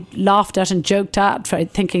slightly laughed at and joked at for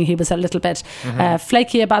thinking he was a little bit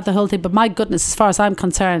flaky about the whole thing. But my goodness, as far as I'm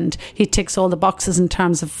concerned, he ticks all the boxes in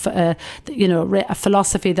terms of, a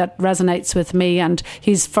philosophy that resonates with me. And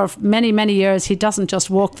he's, for many, many years, he doesn't just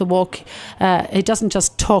walk the walk. He doesn't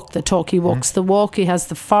just talk the talk. He walks the walk. He has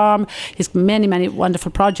the farm. He's many, many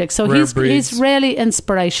wonderful projects. So he's really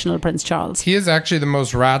inspirational, Prince Charles. He is actually the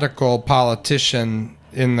most radical politician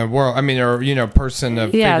in the world. I mean, or person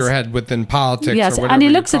of figurehead within politics. Yes, or whatever and he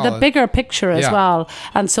looks at you the call it. bigger picture as well,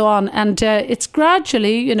 and so on. And it's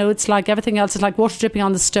gradually, it's like everything else. It's like water dripping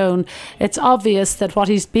on the stone. It's obvious that what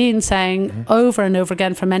he's been saying over and over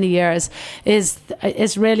again for many years is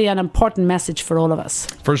really an important message for all of us.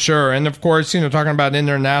 For sure, and of course, talking about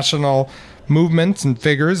international movements and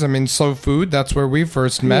figures. I mean, slow food, that's where we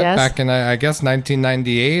first met back in, I guess,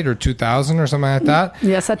 1998 or 2000 or something like that.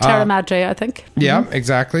 Yes, at Terra Madre, I think. Yeah,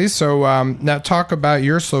 exactly. So now talk about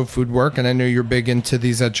your slow food work, and I know you're big into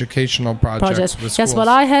these educational projects with schools. Yes, well,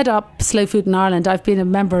 I head up Slow Food in Ireland. I've been a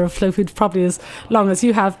member of Slow Food probably as long as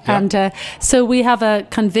you have. Yeah. And so we have a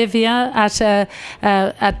convivia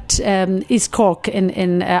at East Cork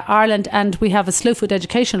in Ireland, and we have a slow food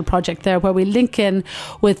educational project there where we link in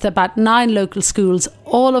with about 9 local schools,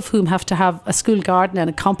 all of whom have to have a school garden and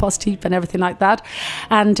a compost heap and everything like that.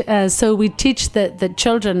 And so we teach the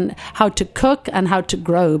children how to cook and how to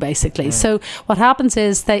grow, basically. So what happens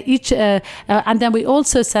is they each, and then we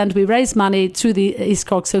also we raise money through the East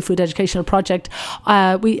Cork Slow Food Educational Project.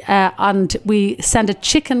 And we send a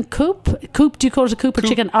chicken coop. Do you call it a coop or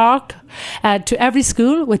chicken ark? To every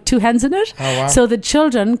school with 2 hens in it. Oh, wow. So the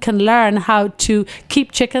children can learn how to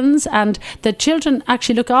keep chickens, and the children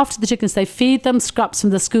actually look after the chickens. They feed them scraps from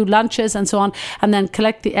the school lunches and so on, and then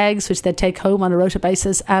collect the eggs, which they take home on a rota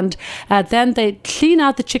basis, and then they clean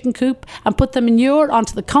out the chicken coop and put the manure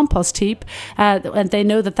onto the compost heap, and they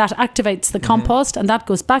know that activates the compost, and that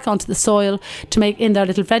goes back onto the soil to make in their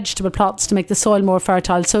little vegetable plots to make the soil more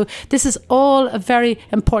fertile. So this is all a very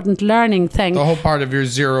important learning thing. The whole part of your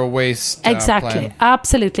zero waste exactly, plan.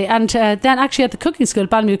 Absolutely. And then actually at the cooking school,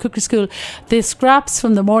 Ballymew Cookery School, the scraps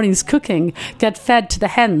from the morning's cooking get fed to the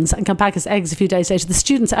hens and come back as eggs a few days later. The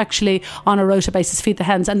students actually on a rota basis feed the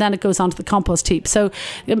hens, and then it goes onto the compost heap. So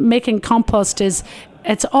making compost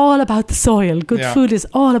it's all about the soil. Good food is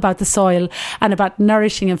all about the soil and about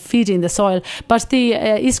nourishing and feeding the soil. But the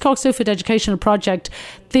East Cork Slow Food Educational Project,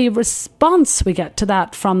 the response we get to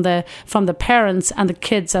that from the parents and the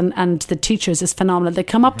kids and the teachers is phenomenal. They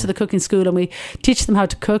come up to the cooking school and we teach them how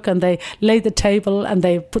to cook, and they lay the table and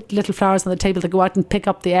they put little flowers on the table to go out and pick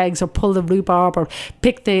up the eggs or pull the rhubarb or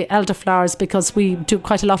pick the elderflowers, because we do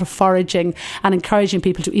quite a lot of foraging and encouraging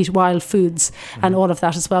people to eat wild foods and all of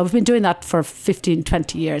that as well. We've been doing that for 15-20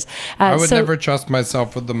 years. I would never trust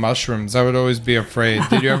myself with the mushrooms. I would always be afraid.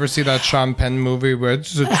 Did you ever see that Sean Penn movie where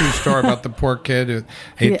it's a true story about the poor kid who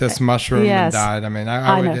ate this mushroom and died? I mean,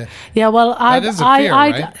 I would. Yeah, well, that is a fear,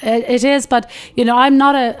 right? It is, but I'm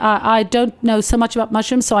not I don't know so much about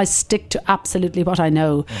mushrooms, so I stick to absolutely what I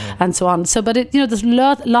know and so on. So, but there's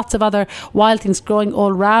lots of other wild things growing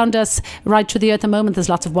all around us right through the year at the moment. There's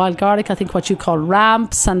lots of wild garlic, I think what you call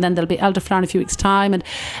ramps, and then there'll be elderflower in a few weeks' time,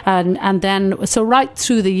 and then so right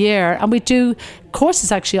through the year, and we do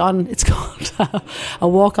courses actually on, it's called A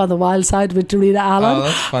Walk on the Wild Side with Darina Allen. Oh,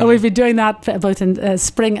 that's funny. And we've been doing that both in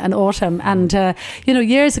spring and autumn. And,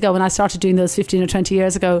 years ago when I started doing those 15 or 20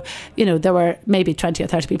 years ago, there were maybe 20 or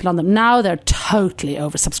 30 people on them. Now they're totally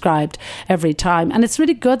oversubscribed every time. And it's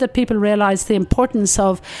really good that people realise the importance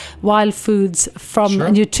of wild foods from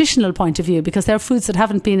a nutritional point of view, because they're foods that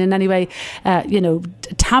haven't been in any way,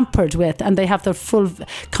 tampered with, and they have their full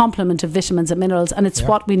complement of vitamins and minerals, and it's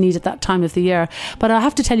what we need at that time of the year. But I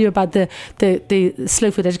have to tell you about the Slow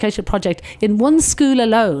Food Education Project. In one school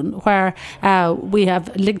alone, where we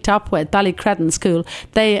have linked up with Ballycredden School,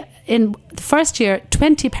 they in the first year,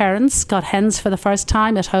 20 parents got hens for the first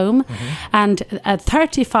time at home, and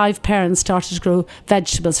 35 parents started to grow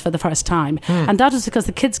vegetables for the first time. And that was because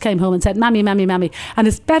the kids came home and said, "Mammy, Mammy, Mammy." And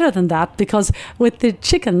it's better than that, because with the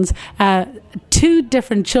chickens, 2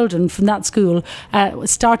 different children from that school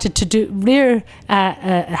started to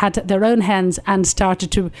had their own hens and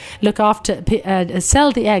started to look after,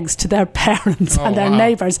 sell the eggs to their parents and their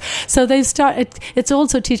neighbours. So they've started. It's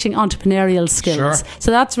also teaching entrepreneurial skills. Sure.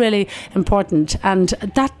 So that's really important, and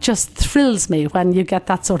that just thrills me when you get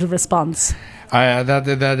that sort of response.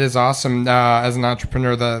 That is awesome. As an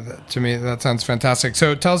entrepreneur, to me, that sounds fantastic.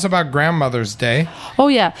 So tell us about Grandmother's Day. Oh,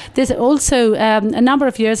 yeah. There's also, a number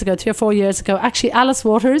of years ago, 3 or 4 years ago, actually Alice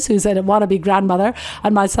Waters, who's a wannabe grandmother,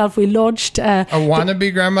 and myself, we launched... a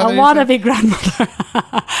wannabe grandmother? A wannabe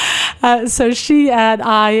grandmother. So she and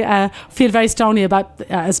I feel very strongly about,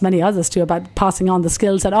 as many others do, about passing on the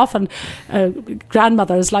skills. And often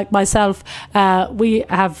grandmothers like myself, we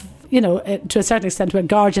have... to a certain extent, we're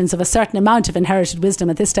guardians of a certain amount of inherited wisdom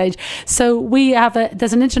at this stage. So we have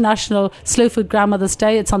there's an International Slow Food Grandmother's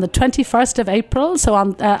Day. It's on the 21st of April. So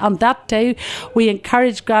on that day, we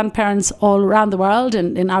encourage grandparents all around the world,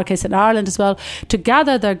 and in our case in Ireland as well, to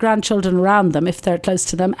gather their grandchildren around them if they're close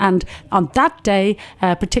to them. And on that day,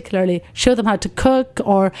 particularly, show them how to cook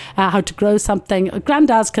or how to grow something.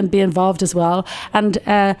 Granddads can be involved as well, and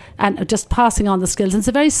just passing on the skills. And it's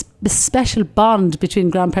a very special bond between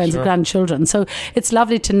grandparents and grandchildren. So it's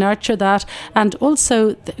lovely to nurture that. And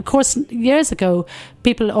also, of course, years ago,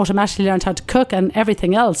 people automatically learned how to cook and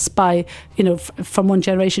everything else by, from one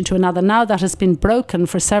generation to another. Now that has been broken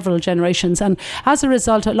for several generations. And as a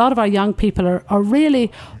result, a lot of our young people are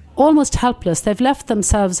really almost helpless. They've left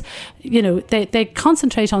themselves, they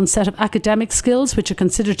concentrate on a set of academic skills which are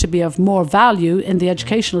considered to be of more value in the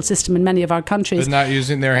educational system in many of our countries. But not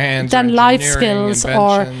using their hands. Than life skills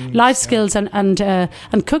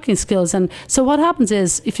and cooking skills. And so what happens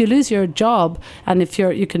is, if you lose your job, and if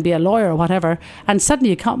you can be a lawyer or whatever, and suddenly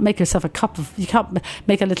you can't make yourself you can't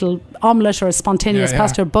make a little omelette or a spontaneous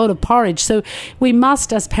pasta or bowl of porridge. So we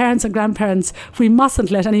must, as parents and grandparents, we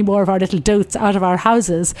mustn't let any more of our little dotes out of our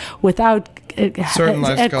houses without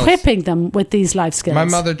equipping them with these life skills. My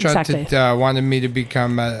mother wanted me to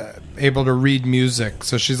become able to read music.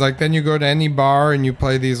 So she's like, then you go to any bar and you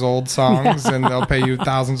play these old songs and they'll pay you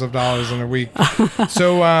thousands of dollars in a week.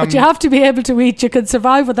 So, but you have to be able to eat. You can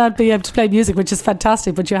survive without being able to play music, which is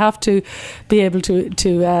fantastic, but you have to be able to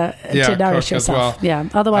nourish yourself. Well. Yeah,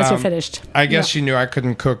 otherwise you're finished. I guess she knew I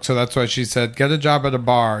couldn't cook, so that's why she said, get a job at a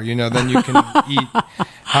bar, then you can eat.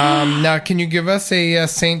 Now, can you give us a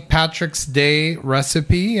St. Patrick's Day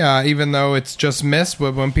recipe, even though it's just missed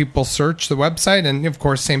when people search the website? And, of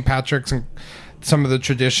course, St. Patrick's and some of the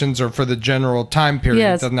traditions are for the general time period.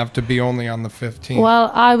 Yes. It doesn't have to be only on the 15th.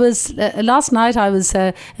 Well, I was last night I was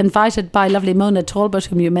invited by lovely Mona Talbot,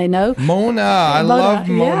 whom you may know. I love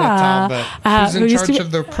Mona Talbot. Who's in charge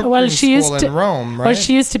of the cooking school in Rome, right? Well,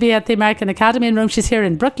 she used to be at the American Academy in Rome. She's here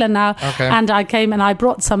in Brooklyn now. Okay. And I came and I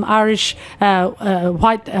brought some Irish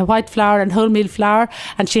white flour and wholemeal flour,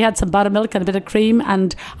 and she had some buttermilk and a bit of cream,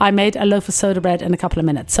 and I made a loaf of soda bread in a couple of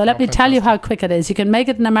minutes. So let me tell you how quick it is. You can make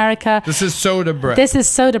it in America. This is soda bread. This is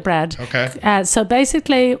soda bread. Okay. So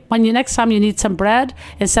basically, next time you need some bread,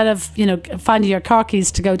 instead of finding your car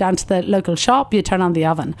keys to go down to the local shop, you turn on the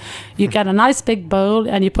oven. You get a nice big bowl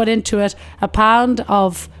and you put into it a pound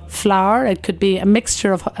of flour. It could be a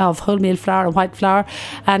mixture of wholemeal flour and white flour,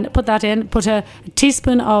 and put that in. Put a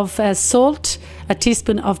teaspoon of salt, a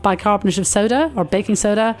teaspoon of bicarbonate of soda or baking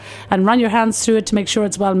soda, and run your hands through it to make sure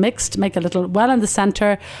it's well mixed. Make a little well in the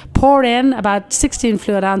center. Pour in about 16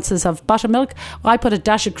 fluid ounces of buttermilk. I put a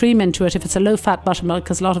dash of cream into it if it's a low-fat buttermilk,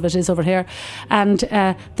 because a lot of it is over here. And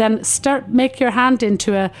then make your hand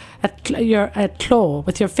into a claw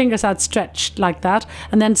with your fingers outstretched like that,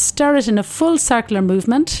 and then stir it in a full circular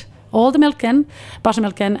movement. All the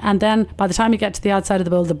buttermilk in, and then by the time you get to the outside of the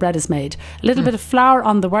bowl, the bread is made. A little bit of flour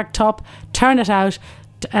on the worktop, turn it out,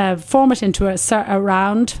 form it into a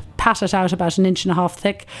round, pat it out about 1.5 inches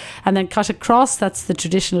thick, and then cut across. That's the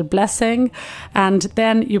traditional blessing. And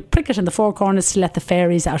then you prick it in the 4 corners to let the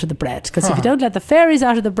fairies out of the bread, because if you don't let the fairies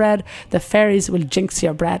out of the bread, the fairies will jinx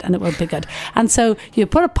your bread and it won't be good. And so you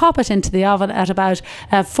pop it into the oven at about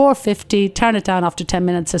 450, turn it down after 10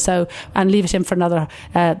 minutes or so, and leave it in for another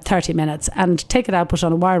 30 minutes, and take it out, put it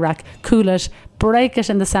on a wire rack, cool it, break it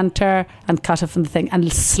in the centre and cut it from the thing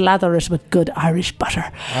and slather it with good Irish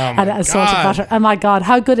butter and salted butter. Oh my God,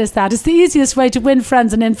 how good is that? It's the easiest way to win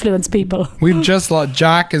friends and influence people.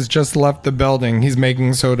 Jack has just left the building. He's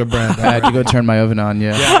making soda bread. I had to go turn my oven on,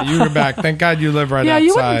 Yeah, you were back. Thank God you live right outside. Yeah,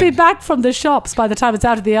 you wouldn't be back from the shops by the time it's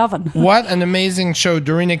out of the oven. What an amazing show.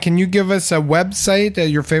 Darina, can you give us a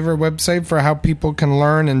website, your favorite website for how people can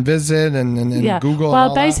learn and visit and Google? Well, and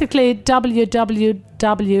all basically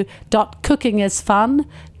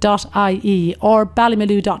www.cookingisfun.ie or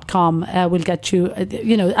ballymaloo.com will get you,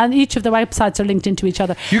 and each of the websites are linked into each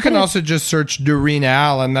other. You can also just search Darina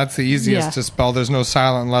Allen. That's the easiest to spell. There's no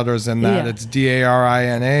silent letters in that. It's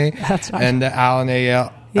Darina. That's right. And Allen,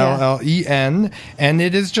 Llen, and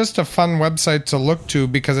it is just a fun website to look to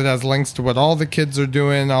because it has links to what all the kids are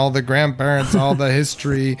doing, all the grandparents, all the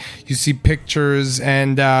history. You see pictures,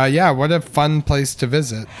 and what a fun place to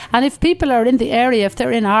visit. And if people are in the area, if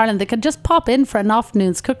they're in Ireland, they can just pop in for an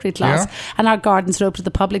afternoon's cookery class, and our gardens are open to the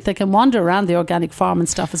public. They can wander around the organic farm and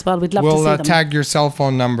stuff as well. We'd love to see them. We'll tag your cell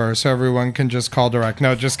phone number so everyone can just call direct.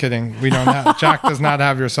 No, just kidding. We don't have. Jack does not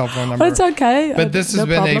have your cell phone number. But it's okay. But this has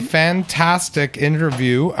been a fantastic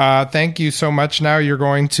interview. Thank you so much. Now you're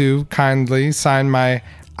going to kindly sign my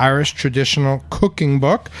Irish traditional cooking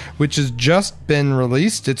book, which has just been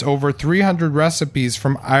released. It's over 300 recipes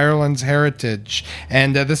from Ireland's heritage.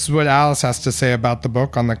 And this is what Alice has to say about the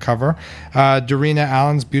book on the cover. Darina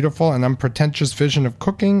Allen's beautiful and unpretentious vision of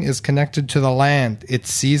cooking is connected to the land,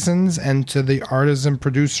 its seasons, and to the artisan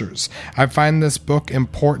producers. I find this book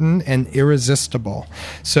important and irresistible.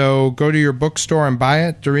 So go to your bookstore and buy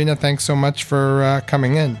it. Darina, thanks so much for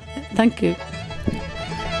coming in. Thank you.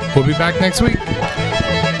 We'll be back next week.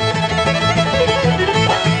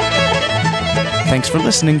 Thanks for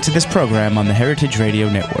listening to this program on the Heritage Radio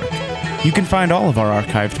Network. You can find all of our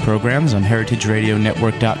archived programs on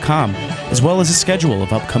heritageradionetwork.com, as well as a schedule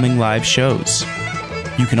of upcoming live shows.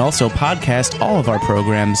 You can also podcast all of our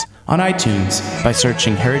programs on iTunes by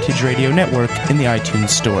searching Heritage Radio Network in the iTunes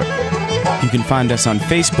Store. You can find us on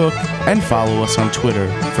Facebook and follow us on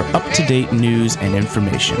Twitter for up-to-date news and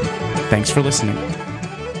information. Thanks for listening.